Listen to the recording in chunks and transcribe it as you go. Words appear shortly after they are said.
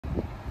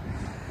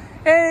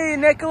Hey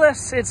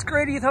Nicholas, it's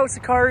Grady with House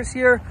of Cars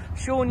here,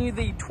 showing you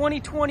the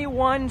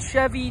 2021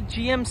 Chevy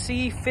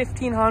GMC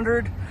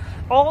 1500.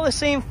 All the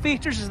same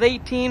features as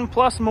 18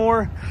 plus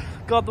more.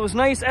 Got those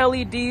nice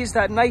LEDs,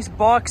 that nice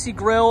boxy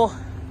grille.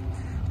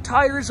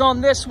 Tires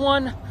on this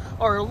one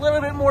are a little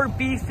bit more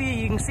beefy.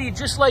 You can see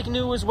just like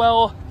new as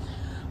well.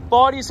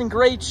 Body's in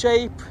great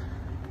shape.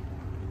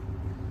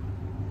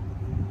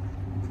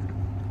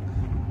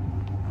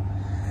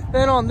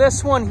 Then on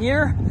this one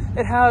here,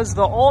 it has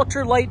the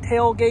ultra light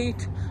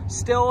tailgate,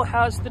 still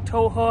has the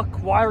tow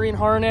hook, wiring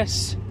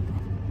harness.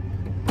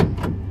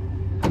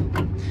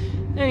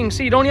 And you can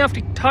see you don't even have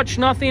to touch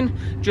nothing,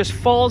 just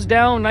falls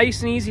down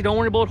nice and easy, don't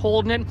worry about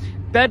holding it.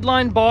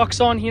 Bedline box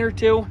on here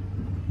too.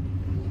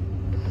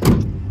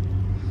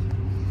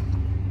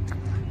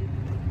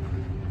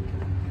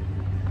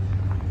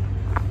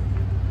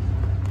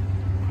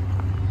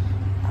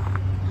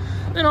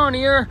 Then on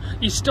here,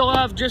 you still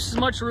have just as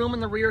much room in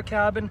the rear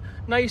cabin.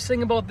 Nice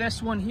thing about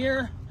this one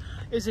here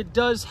is it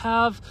does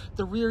have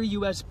the rear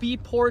USB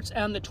ports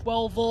and the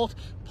 12 volt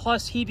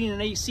plus heating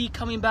and AC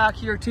coming back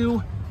here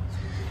too.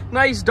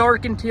 Nice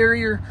dark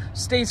interior,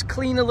 stays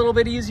clean a little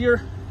bit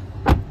easier.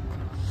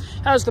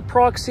 Has the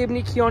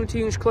proximity key on it too.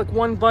 You can just click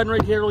one button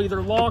right here, it'll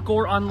either lock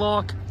or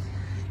unlock.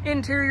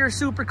 Interior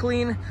super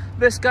clean.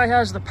 This guy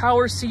has the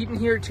power seat in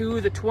here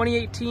too. The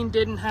 2018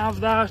 didn't have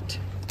that.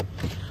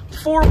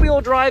 Four-wheel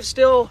drive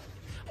still,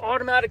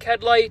 automatic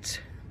headlights,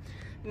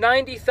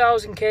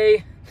 90,000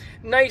 K.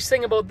 Nice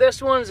thing about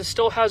this one is it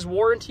still has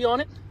warranty on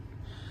it.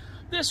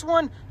 This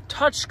one,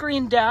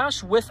 touchscreen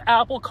dash with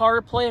Apple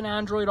CarPlay and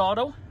Android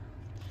Auto.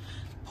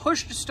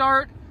 Push to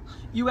start,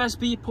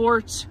 USB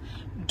ports,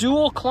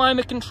 dual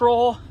climate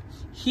control,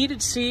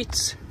 heated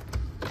seats.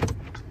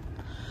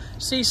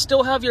 So you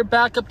still have your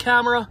backup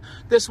camera.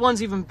 This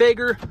one's even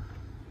bigger.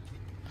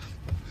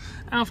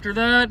 After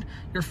that,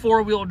 your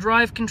four-wheel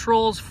drive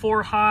controls,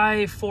 4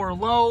 high, 4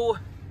 low.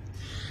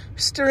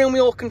 Steering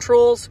wheel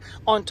controls.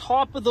 On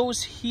top of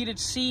those heated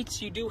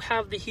seats, you do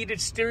have the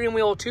heated steering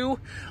wheel too.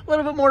 A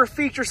little bit more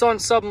features on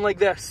something like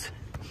this.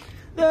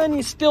 Then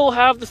you still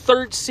have the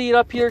third seat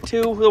up here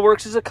too, that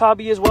works as a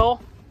cubby as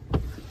well.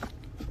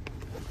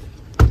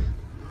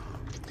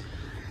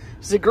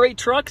 It's a great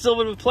truck, it's a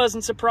little bit of a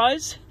pleasant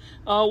surprise.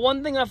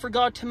 One thing I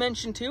forgot to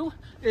mention too,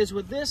 is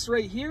with this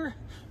right here,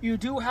 you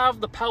do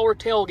have the power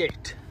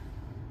tailgate.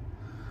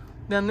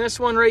 Then this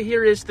one right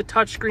here is the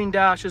touchscreen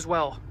dash as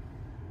well.